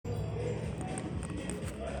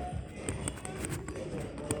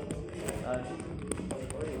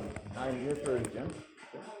And you're for Jim?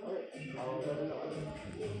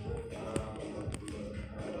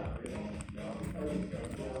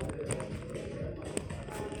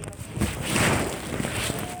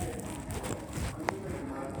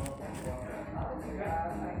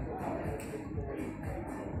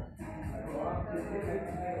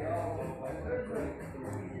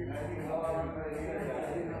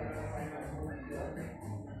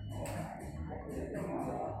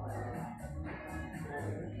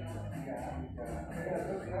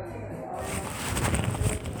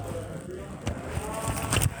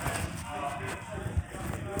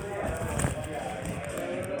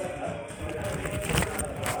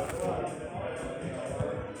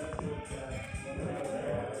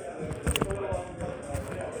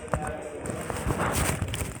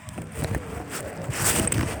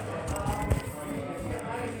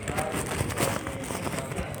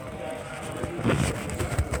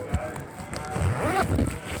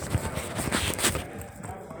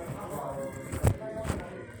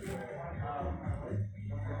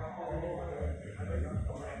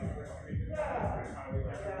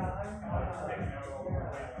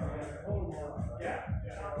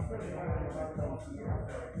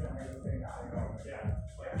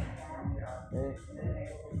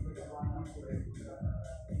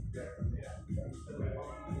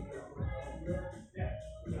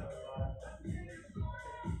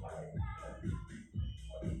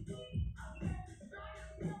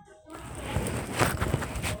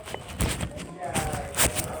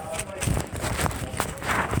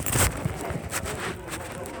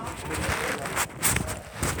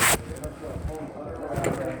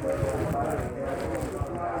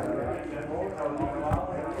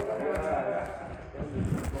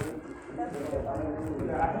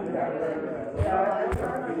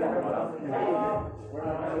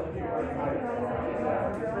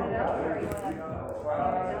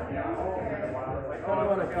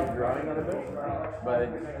 Drawing on a bit, but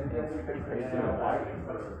it's pretty crazy.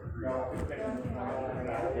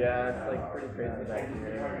 Yeah, it's like pretty crazy back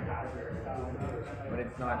here. When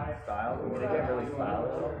it's not styled, when it gets really styled,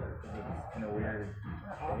 it's in a weird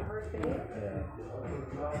shape. Yeah.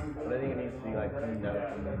 But I think it needs to be like cleaned up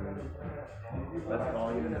and then less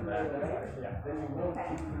volume in the back.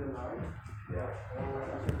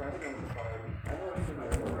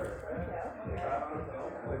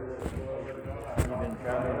 You've been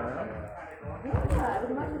traveling around? Yeah, it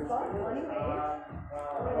was much as possible anyways. I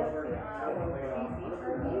went to BC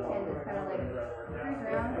for a week and just kind of like cruise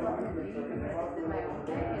around, go up in the Jeep and just did my own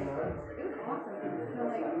thing, and it was awesome because it's kind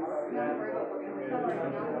of like, you don't have to worry about booking a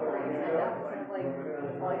hotel or anything else before you sign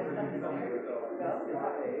up. It's kind of like all your stuff is there, go, so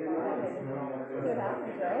it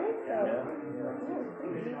happens, right? So yeah, it was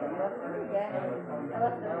pretty decent. I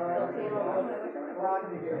left the little table on my wish I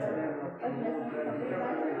was missing something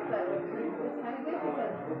back there, but it was kind of good because when it's like stuff on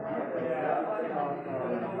it, like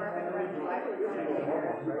in the apartment or in the life, it's kind of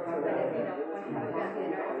there. But if, you know, when you have a gun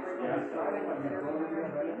dinner, we're just throwing the dinner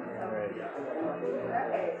or anything, so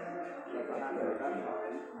right.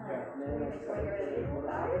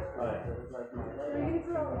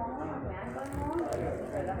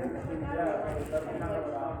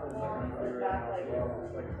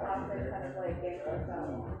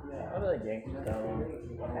 I really like gangster style.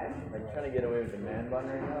 Like trying to get away with the man bun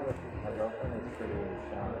right now with my girlfriend is pretty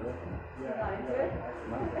challenging.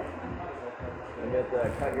 You get to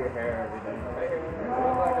cut your hair every day.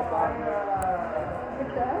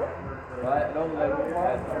 Well, I don't live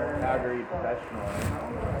at Calgary Professional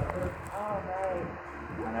anymore.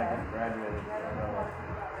 And I just graduated, so I know I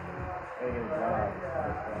gotta get a job.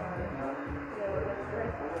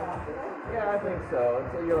 Yeah, I think so.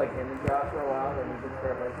 Until you're like in the job for a while, then you can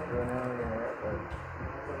start like screwing out your hair. But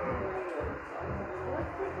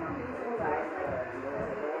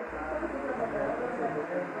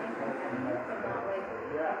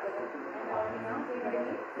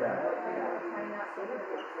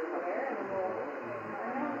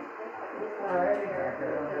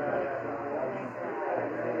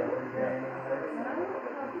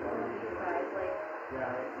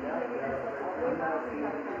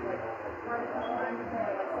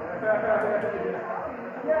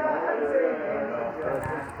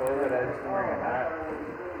since COVID, I just been wearing a hat.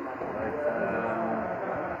 Like,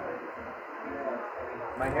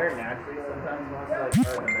 my hair naturally sometimes wants to like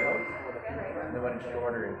start in the middle, and then when it's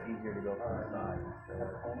shorter, it's easier to go from the side. So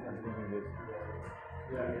I'm thinking just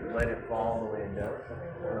let it fall the way it does,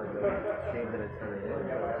 or the shape that it's sort of in.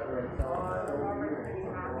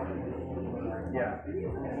 Yeah.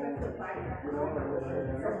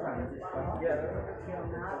 Yeah, they're like a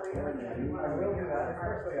I will do that,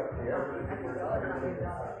 especially up here. I can go and not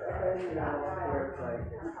maybe not. where it's like,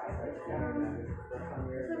 So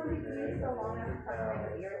when you do so long after covering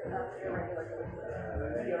your ears, that's your regular dose.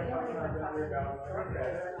 You only want to cover your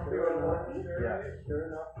yeah. Sure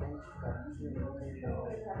enough, things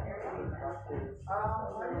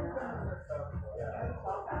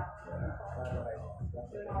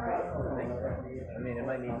I mean, it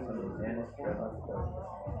might need some dentistry.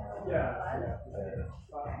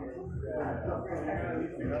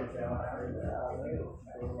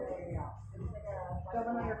 So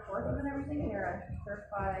when all your courses and everything, and you're a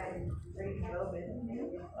certified ready to go business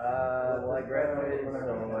manager? Well, I graduated, so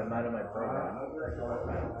I'm out of my program.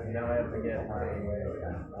 Now I have to get my, I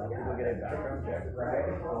have to go get a background check. The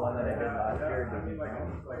one that I did last year didn't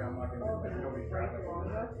count.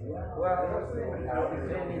 Well,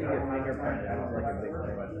 they need to get fingerprinted. It's like a big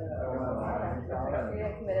thing. You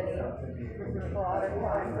didn't commit any fraud or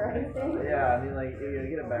crime or anything? Yeah, I mean, like, you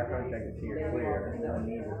get a background check to see you're clear, and then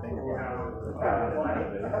need your fingerprint.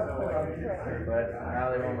 But now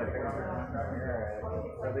they want my fingerprint.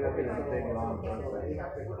 So they go through this big long process.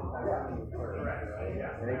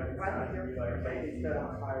 And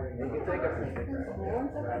it can take up to 6 months. School and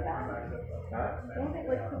stuff like that? Huh? Don't they,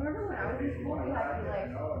 like, 'cause remember when I was in school, you had to do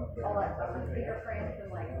like, all that stuff, like fingerprints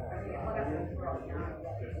and like, I mean, well, I guess it's for all the county,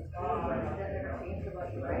 but it doesn't ever change the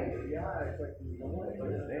budget, right?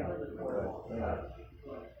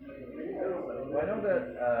 Well, I know that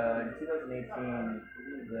in 2018,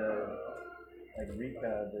 the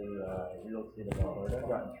RECA, the real estate of Alberta,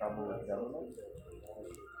 got in trouble with the government.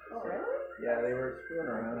 Oh, really? Yeah, they were screwing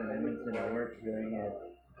around in Edmonton. They weren't doing it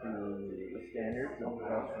to the standards of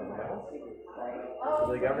professional level.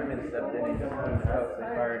 So the government stepped in and cleaned house. They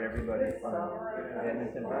fired everybody from the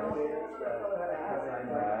Edmonton branch.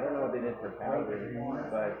 I don't know what they did for Calgary,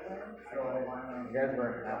 but the guys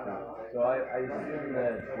weren't happy. So I assume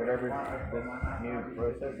that whatever this new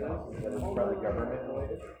process is that it's probably government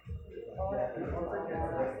related. If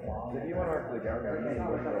you want to work for the government, you need to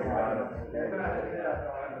go through a lot of security.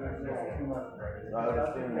 So I would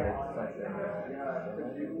assume that it's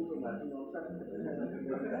something.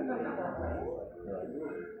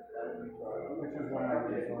 which is when I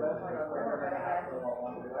was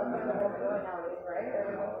Nowadays, right?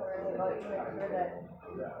 Everyone's worried about you, make sure that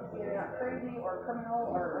you're not crazy or criminal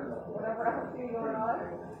or whatever else you're going on.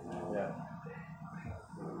 Yeah.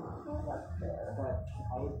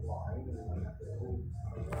 I was blind and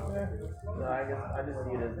No, I guess I just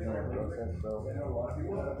see it as another process. So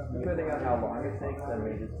depending on how long it takes, I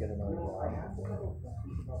may just get another job.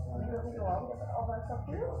 All that stuff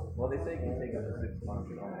too? Well, they say it can take up to 6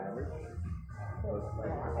 months on average.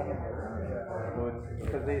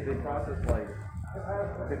 Because they process like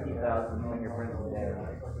 50,000 fingerprints a day.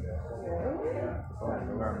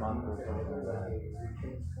 Or a month or something like that.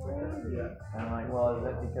 And I'm like, well, is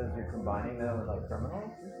that because you're combining them with like criminals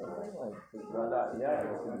or something? Like, yeah,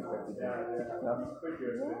 it's going to be 50 Yeah,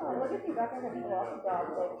 well, I guess you back in the people off the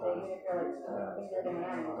job, like say even if you're like in your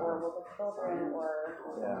demand or with the children or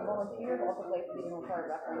volunteers, also places even require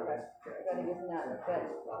background checks. You gotta use that, but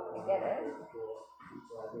I get it.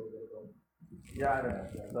 Yeah, I don't know.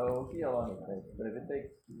 So we'll see how long it takes. But if it takes,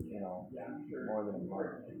 more than a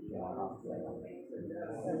month, I'll have to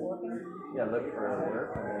look for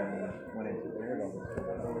work, and then when it's cleared, I'll just get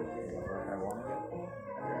the work I want to get.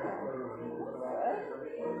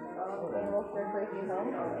 And we'll share crazy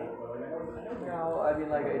home. No, I mean,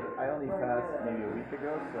 like, I only passed maybe a week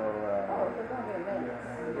ago, so, Oh, so it's gonna be a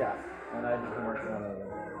minute. yeah, and I've just been working on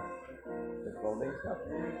the clothing stuff.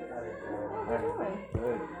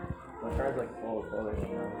 Good. My car's like full of clothing right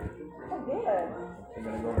now. Oh, good. I'm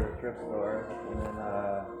gonna go over to the thrift store, and then,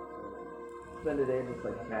 spend a day just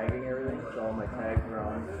like tagging everything, so all my tags are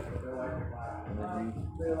on, and then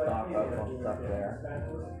restock up on stuff there,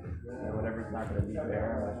 and whatever's not going to be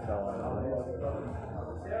there, I sell online.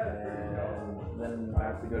 And then I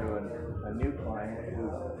have to go to a new client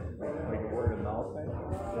who's like a word of mouth thing.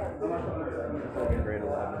 It's like in grade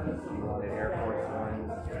 11, she wanted Air Force One.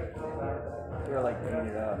 They're like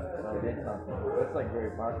painted up, so I did something. It's like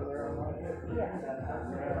very popular online. So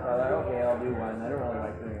I was like, okay, I'll do one. I don't really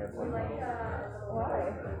like doing Air Force One.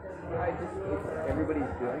 Why?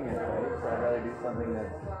 Everybody's doing it, right? So I'd rather do something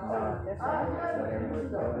that's not what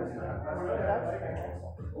everyone's doing.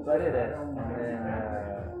 So I did it, and then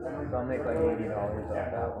so I'll make like $80 off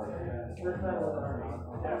that one.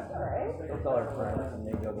 Right? She'll tell her friends and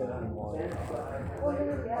they go get some more. Well, the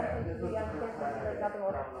young kids, like, got the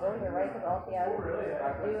most exposure, right? Because all she has to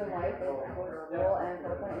do in life is go to school and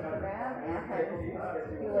put up on Instagram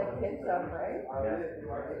and do like kid stuff, right? Yeah.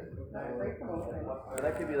 Great promotion. So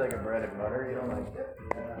that could be like a bread and butter, you know, like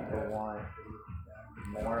people want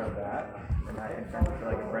more of that, and that can turn into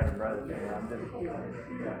like a bread and butter thing. I'm just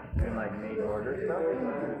doing like made to order stuff.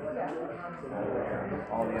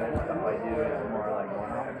 All the other stuff I do is more like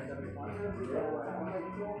one off.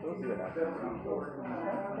 We'll see what happens.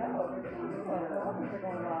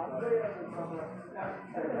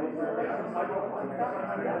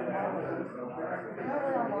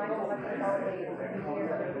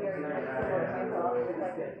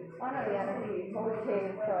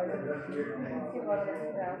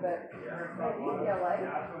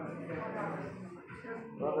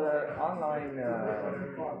 Well, the online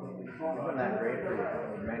isn't that great for you,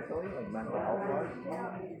 like mentally, like mental health wise.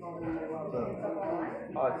 So,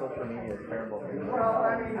 social media is terrible for you. So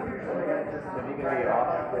if you can be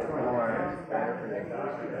off it more, it's better for you.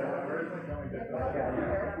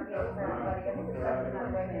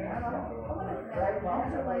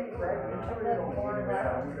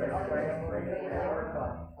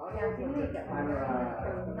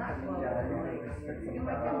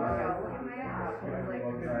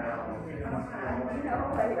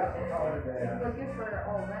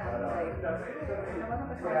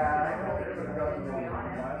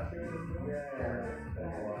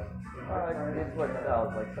 It's what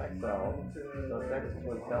sells, like sex sells. So sex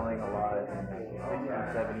was selling a lot in the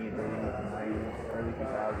 60s, 70s, 80s, and 90s, early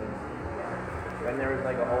 2000s. Then there was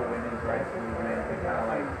like a whole women's rights movement that kind of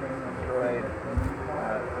like destroyed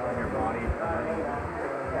your body for money.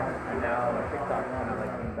 And now TikTok kind of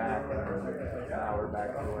like came back, and now we're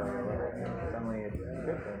back to where suddenly it's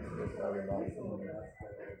good things to sell your body for money.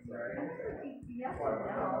 Yes or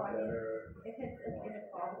no, I mean, if it's in a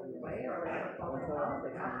positive way or like a positive health,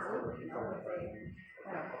 like absolutely, you know, if they,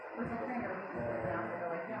 personal trainer, down and they're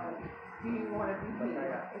like, no, do you want to be me?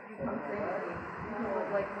 If you come train with me, you can look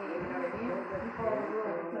like me, you know what I mean? You follow the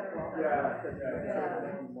rules,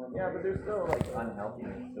 Yeah, but there's still like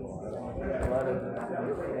unhealthiness to a lot of it. There's a lot of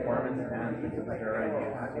performance enhancers and steroid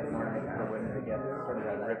use for women to get sort of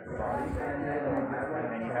that ripped body.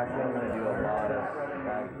 And you have to kind of do a lot of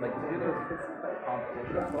that. Like to do those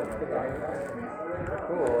competitions, like they're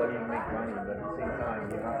cool and you make money, but at the same time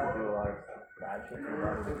you have to do a lot of bad shit to your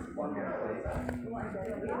body to one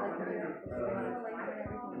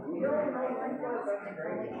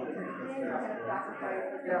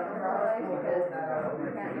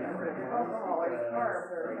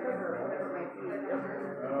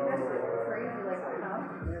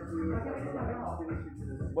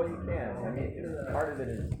Well, you can. I mean, part of it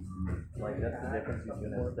is like that's the difference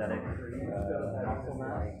between aesthetic muscle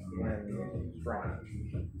mass and strength.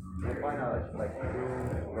 You'll find out like true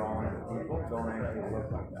strong people don't actually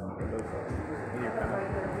look like that. They look either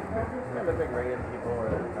kind of look like regular people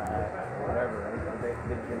or they're fat or whatever. Right? They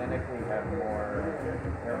genetically have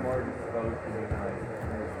they're more disposed to being like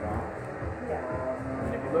really strong.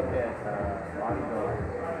 And if you look at bodybuilders,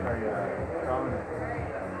 strongmen,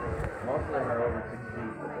 most of them are over 6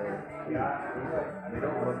 feet, but they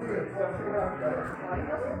don't look good.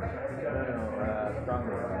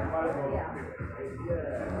 Strongman.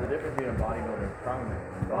 The difference between a bodybuilder and strongman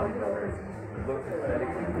is bodybuilders look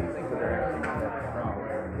aesthetically pleasing, but they're actually not that strong.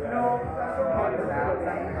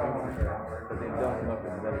 But they don't look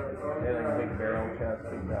aesthetically. They have like a big barrel chest,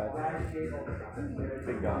 big guys,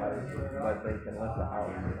 but they can lift the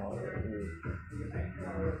house, you know.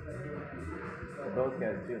 But those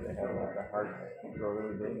guys too, they have like the hearts grow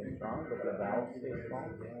really big and strong, but the valves stay small.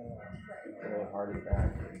 So they have heart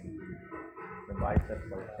attacks. The biceps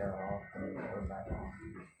like tear off and go back on.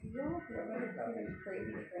 You know, if you're really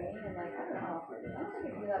crazy training and like, I don't know, I don't think I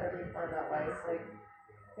do that every part of that life. Like,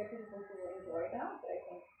 there are people who enjoy that, but I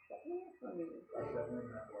think definitely for me, like, I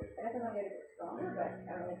definitely get a bit stronger, but I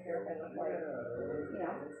don't really care if I look like, you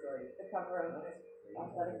know, the cover of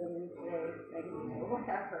Athletic Women's Today magazine or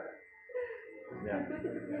whatever. Yeah. It's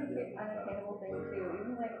an unattainable thing too.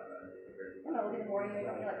 Even like, I don't know, look in the morning and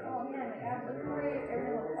you're like, oh man, my abs look great,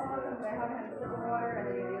 everything looks awesome, but I haven't had a sip of water, and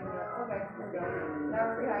then you do it and you're like, okay, we're done. Now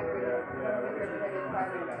we're rehydrated. Make sure that it's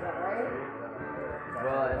 5 minutes of that, right?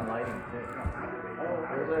 Well, and lighting too.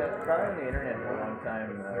 There was a guy on the internet for a long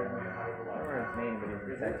time, I don't remember his name, but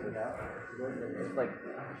he's in Texas. It's like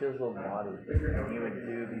chiseled body. And he would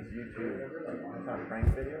do these YouTube kind of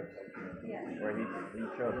prank videos where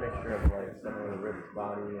he'd show a picture of like someone with a ripped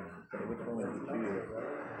body and say which one would you choose.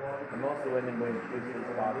 And most of the women wouldn't choose his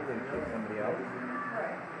body, they'd choose somebody else.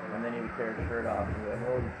 Right. And then he would tear his shirt off and be like,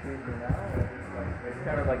 oh, you choose me now? It's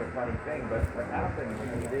kind of like a funny thing, but what happened was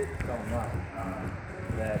he did so much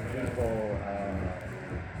that people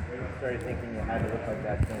started thinking you had to look like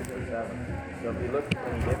that 24/7. So if you look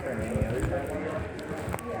any different any other time of year,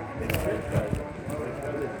 it's just like,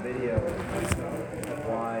 there's this video of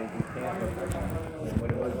why you can't look like that. And what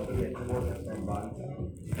it was, you get 4% body fat.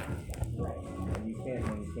 And you can't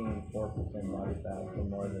maintain 4% body fat for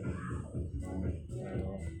more than, I don't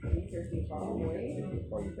know, a week or two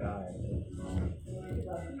before you die.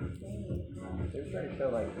 They were trying to show,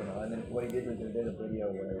 like, you know, and then what he did was he did a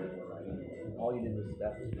video where all you did was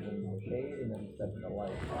step in the shade and then step in the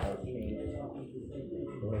light. How it changed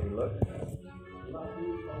the way you looked.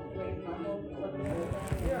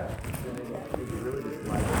 Yeah. And it really just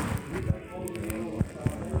like,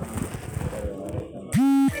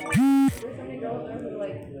 There's so many girls there who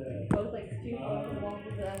like both like too close to the wall to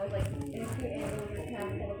them with like in a cute angle with their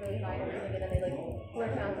hands pull up really high and everything, and then they like pull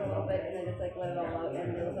their hands a little bit and then just like let it all out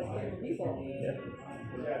and they look like different people. yeah.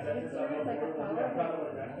 It's sort of like the power of like,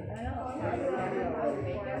 I don't know, power of camera, power of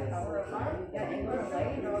makeup, power of that angle of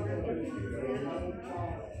light. It's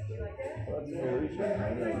Well, it's illusion,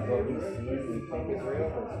 right? Like what we see, we think is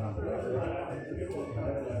real, but it's not real. It's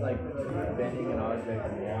like bending an object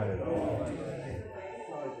in water.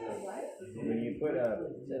 When you put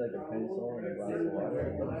say like a pencil in a glass of water,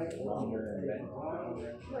 it looks longer and bent.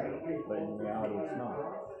 But in reality, it's not.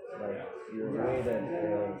 Like your way that the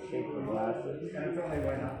shape of the glass is in the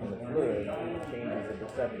fluid changes the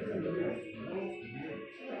perception of it.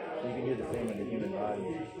 So you can do the same with the human body.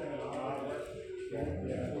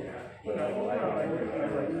 But like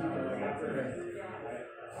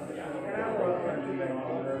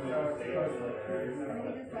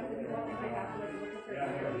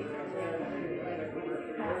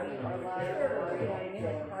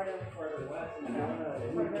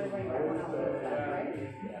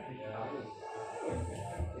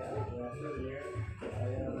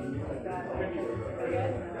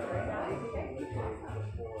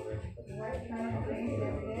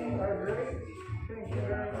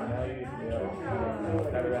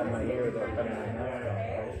cut around my ear without cutting my mask off,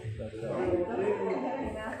 right?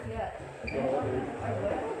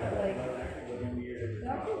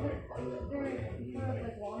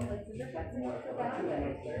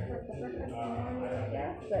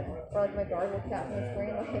 That's but or like my guard will tap on the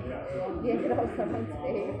screen like yank it off someone's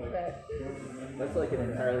face, but that's like an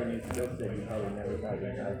entirely new skill set you probably never thought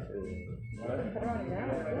you'd have to. put it on now.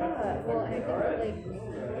 Yeah. Well, and I guess that, like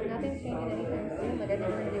nothing's changing anytime soon. Like I think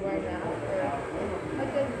we're gonna be wearing masks for a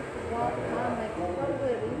good while to come, like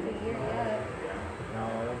probably at least a year yet. No,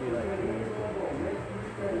 it'll be like 2 years.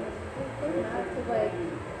 It's so nuts because like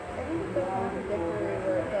everything's so contradictory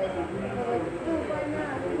where it's like they're like, don't wear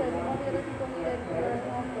masks because all the other people need it here in the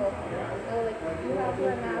hospital. So like you have to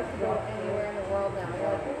wear masks to go anywhere in the world now.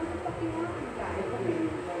 You're like, well, what the fuck do you want from guys?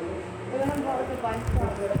 But then I'm like a bunch of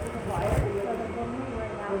like the suppliers. So I was like, well, maybe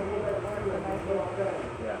right now we need to learn the nice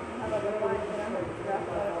Yeah. I love it. I don't have to stress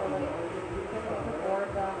about it for like support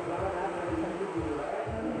them and all that. And then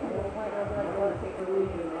the whole point where they're like, well, take the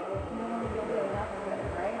lead. No one will do nothing with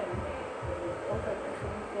it, right? And also like the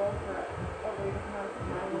same goal for outrageous amounts of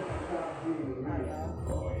money and I don't know.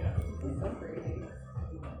 It's so crazy.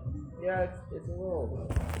 Yeah, it's a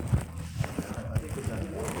little. I think it's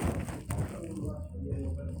done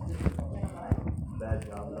bad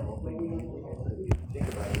job of the whole thing. Think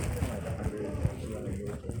about it, it's been like 100, 200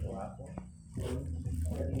 years since the last one.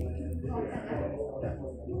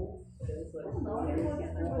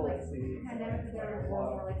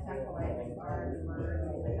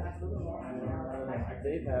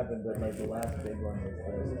 They've happened, but like the last big one was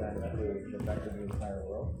the Spanish flu, which affected the entire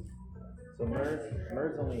world. So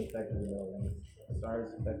MERS only affected the middle range.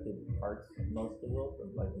 SARS affected parts, most of the world,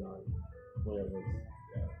 but like not where it was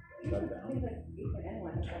shut down.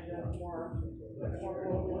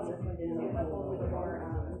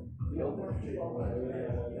 Killed it.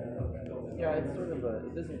 Yeah, it's sort of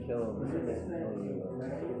it doesn't kill, it doesn't kill you,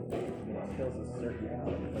 it kills a certain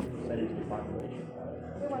percentage of the population.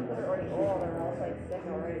 The ones that are already old are all like sick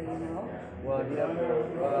already, you know? Well, if you have,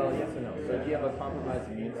 yes and no. So if you have a compromised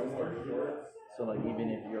immune system, so like even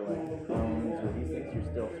if you're like Crohn's or these things, you're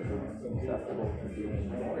still sort of susceptible to being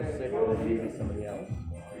more sick than maybe somebody else.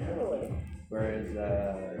 Whereas,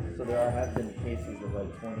 so there have been cases of like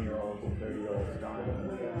 20-year-olds and 30-year-olds dying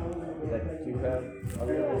that do have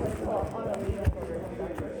other illnesses.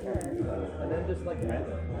 And then just like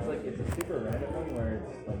random, it's a super random one where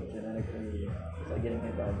it's like genetically, it's like getting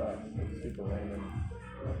hit by a bus. It's super random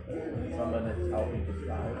someone that's helping to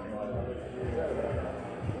style someone else.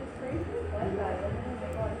 It's crazy. Like that. It doesn't make a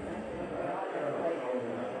lot of sense. Like,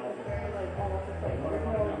 it's very, like, almost just like, there's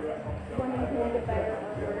no one who's going to better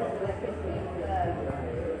or worse, like, this is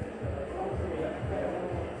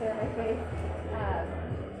clear my face.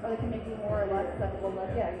 Or they can make you more or less accessible.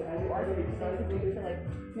 Like, yeah, you are doing the same thing to, like,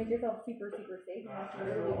 make yourself super, super safe. You have to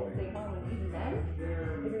literally just stay home. And even then, if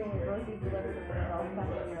you're getting your groceries delivered or whatever else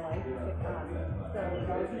happening in your life, so, they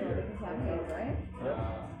can contaminate, right? Yep.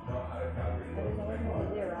 There's no way to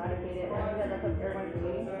completely eradicate it. And I think that's what everyone's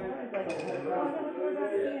waiting for. It's like, oh, I got the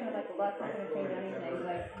vaccine. And I'm like, well, that's not going to change anything.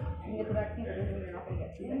 Like, you can get the vaccine, but it doesn't mean you're not going to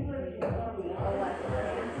get sick. You can a less chance of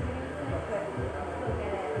getting sick, but still get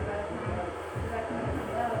it. And by the time the vaccine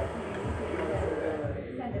comes out, it can be mutated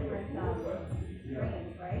to 10 different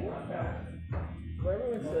strains, right? So, Well,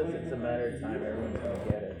 everyone says it's a matter of time, everyone's gonna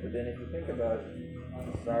get it. But then if you think about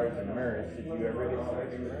SARS and MERS, if you ever get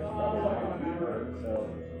SARS and MERS, probably not. So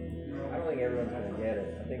I don't think everyone's gonna get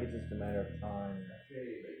it. I think it's just a matter of time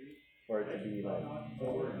for it to be like,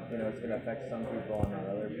 it's gonna affect some people and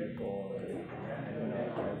not other people. And, they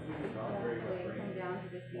come down to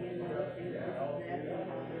just being one of those things that this is it,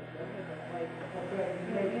 and like,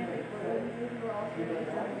 we're all doing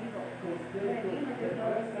something evil. You know what I mean? Like, there's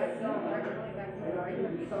no vaccine, we're going back to the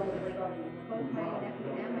argument, people like, both my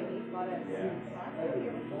nephew and my niece bought it last year, the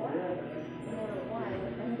year before, and they were one,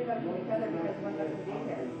 and they got from each other because one got from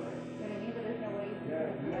daycare. You know what I mean? But there's no way to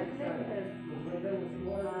prevent it because,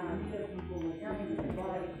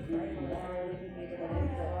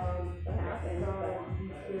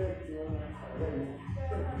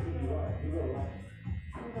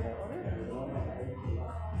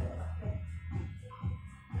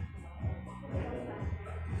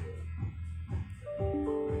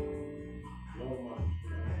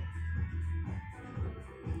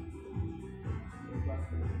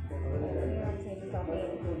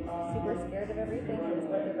 super scared of everything and just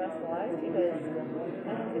live their best lives because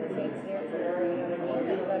nothing's going to change there tomorrow, you know what I mean? Like,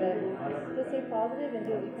 you gotta just stay positive and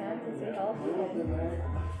do what you can to stay healthy and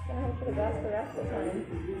kind of hope for the best the rest of the time.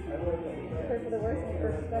 Prepare for the worst and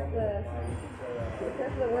expect the best.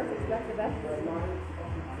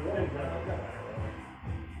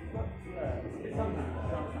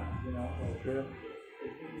 True.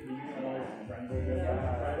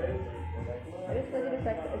 I just feel like it's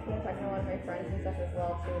been affecting a lot of my friends and stuff as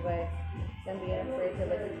well too by them being afraid to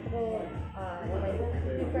like a couple one of my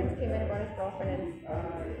two friends came in and brought his girlfriend in a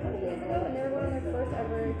couple days ago and they were going on their first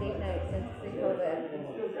ever date night since pre-COVID.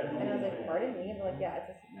 And I was like, pardon me? And they're like, yeah, it's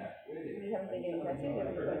just we haven't been getting tested, we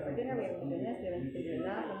haven't been going for dinner, we haven't been doing this, we haven't been doing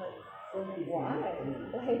that. And I'm like, why?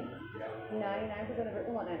 Like 99% of it,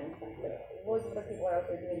 well, 90%, but most of the people are out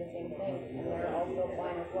there doing the same thing, and they're all still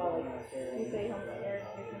fine as well. Like, you say home air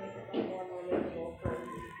conditioning makes it more and more miserable for.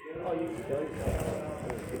 Oh, you can kill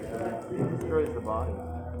yourself. It destroys the body.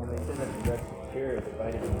 And they say that that's cure is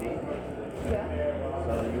vitamin D. Yeah.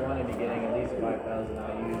 So you want to be getting at least 5,000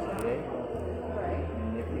 IUs a day. Right.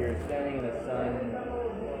 And if you're standing in the sun,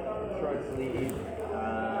 short sleeves,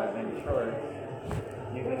 and shorts,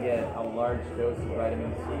 you can get a large dose of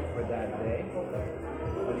vitamin C for that day. But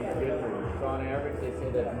it's good for you. So on average, they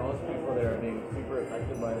say that most people that are being super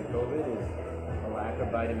affected by the COVID is a lack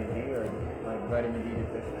of vitamin D or like vitamin D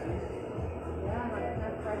deficiencies. Yeah,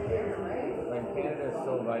 that's probably it, right? Like Canada is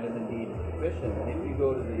so vitamin D deficient. And if you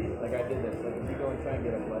go to like I did this, like if you go and try and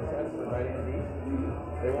get a blood test for vitamin D,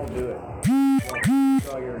 they won't do it.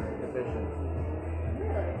 So you're deficient.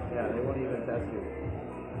 Really? Yeah, they won't even test you.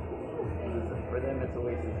 For them, it's a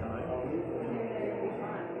waste of time.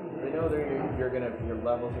 They know your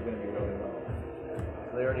levels are gonna be really low.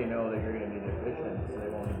 So they already know that you're gonna be deficient, so they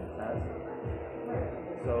won't even test.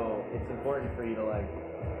 So it's important for you to like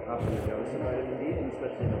up your dose of vitamin D, and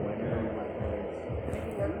especially in the winter. If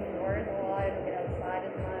you work indoors a lot and get outside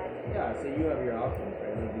as much. Yeah, so you have your options,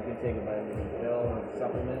 right? Like you can take a vitamin D pill or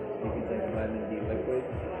supplement. You can take a vitamin D liquid.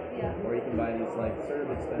 Yeah. Or you can buy these like sort of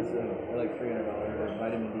expensive, they're like $300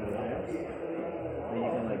 vitamin D lamps that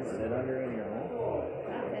you can like sit under in your home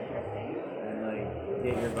That's interesting. and like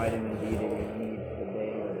get your vitamin D that you need for the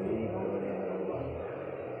day or the week or whatever.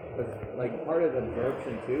 But like part of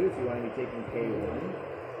absorption too is you want to be taking K1.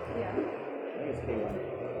 Yeah. I think it's K1.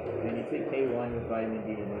 And you take K1 with vitamin D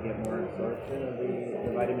and you get more absorption of the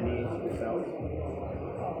vitamin D into your cells.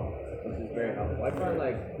 Which is very helpful. I find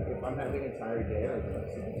like if I'm having a tired day, like if I'm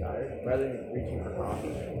super tired, rather than reaching for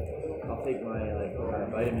coffee, I'll take my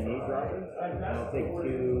vitamin D droppers and I'll take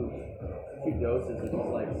two doses, which is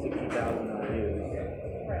like 60,000 IUs.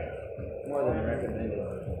 Right. And more than recommended.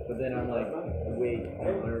 But then I'm like way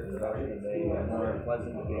cooler throughout the day and more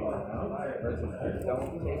pleasant to be around. Whereas if I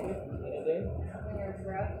don't take it in a day, When you're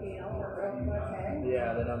grouchy, you know, for real quick, hey?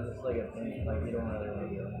 yeah, then I'm just like a thing, like you don't really want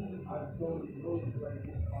to do it.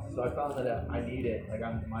 So I found that I need it, like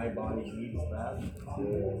my body needs that to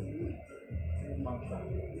function.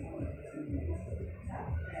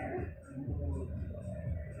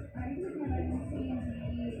 I usually put like C and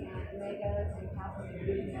D and omegas and capsules,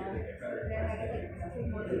 then I get like take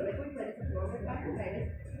more of the liquid, but it's a absorbent factor, so I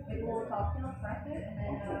just make a little cocktail, press it, and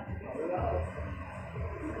then go.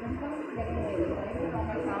 And I'm kind of forgetting lately, like I put on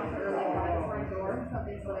my counter or like by the front door,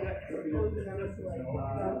 something's like always remember to like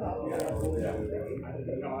drop off.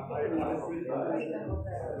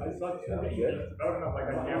 Sounds good.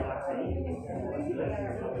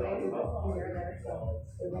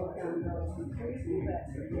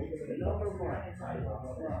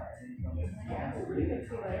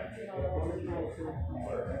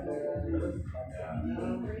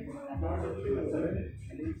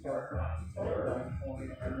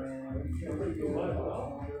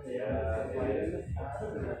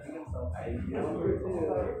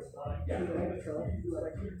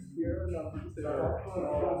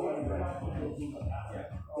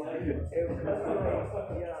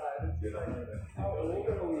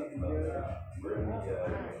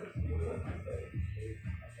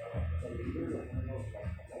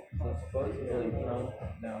 So supposedly Trump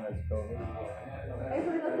now has COVID. I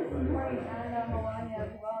heard about this morning, and Melania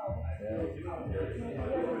as well.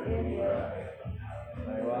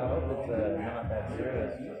 Well, I hope it's not that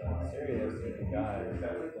serious. If it's serious, he could die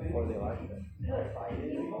before the election.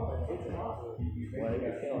 Well, he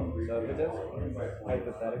could kill him. So if it does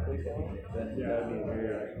hypothetically kill him, then that would be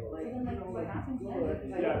weird.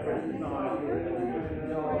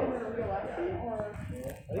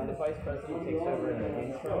 I think the vice president takes over in the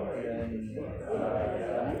interim, and then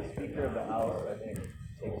the speaker of the house, I think,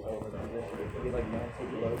 takes over the position. It could be like Nancy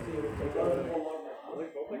Pelosi would take over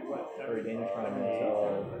for an interim until,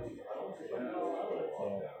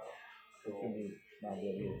 which would be not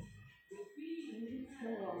good either.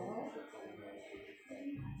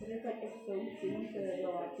 But it's like it's so soon to the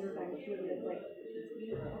election time too, but it's like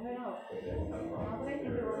I don't know. Not that I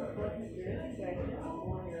think they're all full of conspiracy, but I just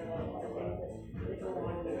wonder about a lot of things that go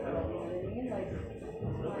on in the world, you know what I mean? Like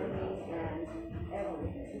timing and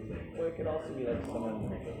everything. Well, it could also be like someone,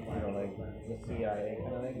 like the CIA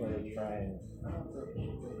kind of thing, where they try and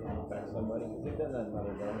affect somebody. Because they've done that in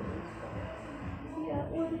other governments. Yeah,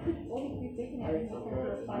 well, they keep taking everything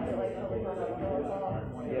to find it like totally on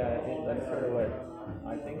the Yeah, that's sort of what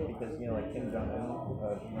I think, because like Kim Jong-un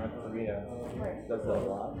of North Korea does that a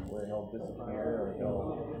lot, where he'll disappear or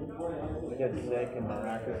he'll get sick and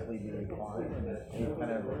miraculously be fine, and he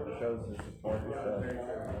kind of shows his support with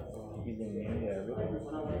he's immune to everything.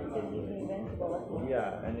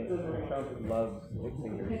 Yeah, and Trump loves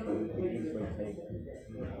dictators, so he could easily take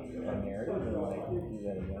a narrative and like do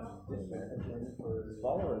that again in America. His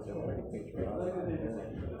followers are pretty patriotic.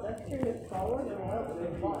 That's true, his followers are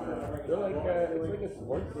what? They're like, it's like a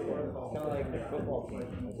sports team. It's kind of like a football team.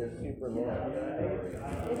 Like they're super loyal.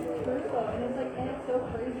 It's true though, and it's so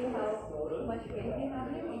crazy how much faith you have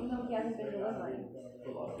in him, even though he hasn't been delivering.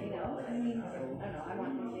 You know? I mean, I don't know, I'm not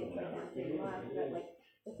gonna say it's like that too much, but like,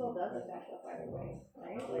 this all does affect us either way,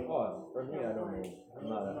 right? Like, Oh, for me, I don't know. I'm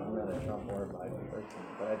not a Trump or Biden person,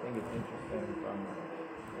 but I think it's interesting from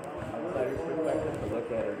outsider's perspective to look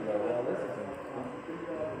at it and go, well, this is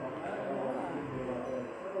interesting.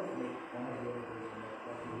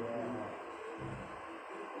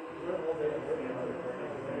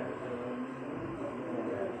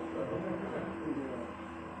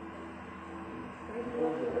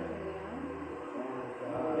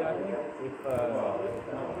 Yeah, I think if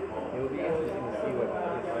it would be interesting to see what his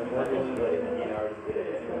supporters do. So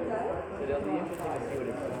it'll be interesting to see what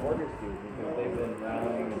his supporters do, because they've been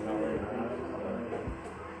rallying and rallying around him.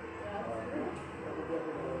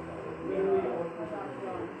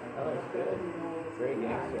 That looks good. Very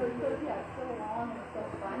gangster. yeah, it's so long and it's so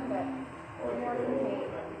fun, but the more you hate,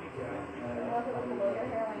 the more people below your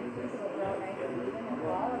hairline, you see people grow nice and even as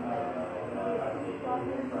well, and then you cross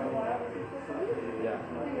in for a while. Yeah.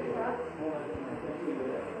 Fingers crossed.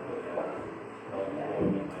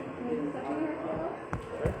 Maybe sucking your hair.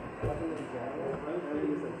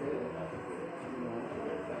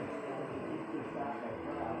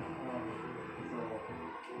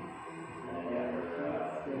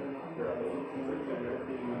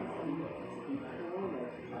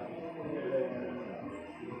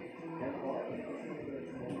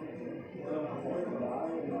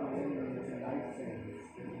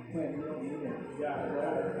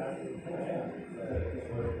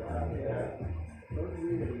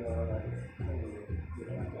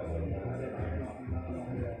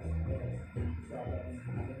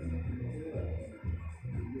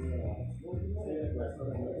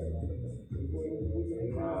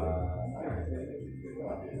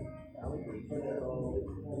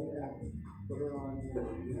 put her on the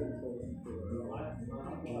utensil for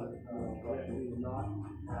but she's not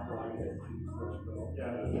like it.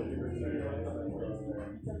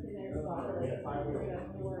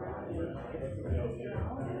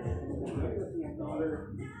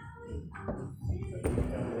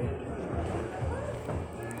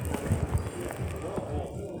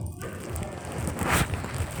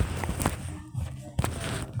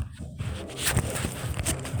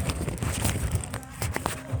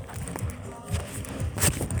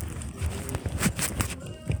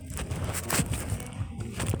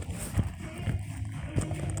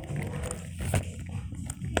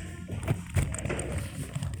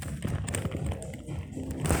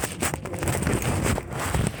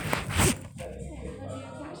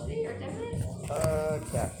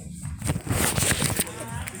 Cat.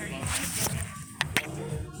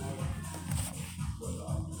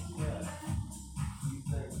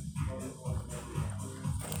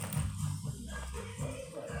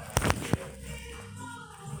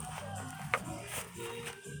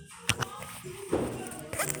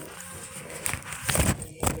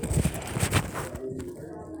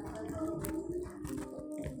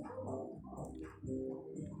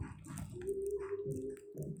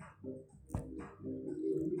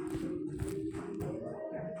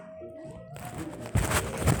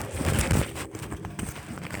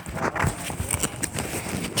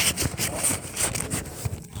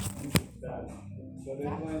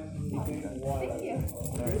 Thank you.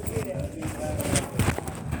 Appreciate it.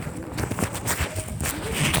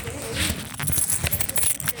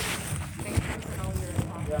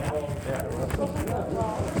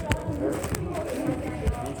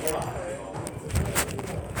 Yeah.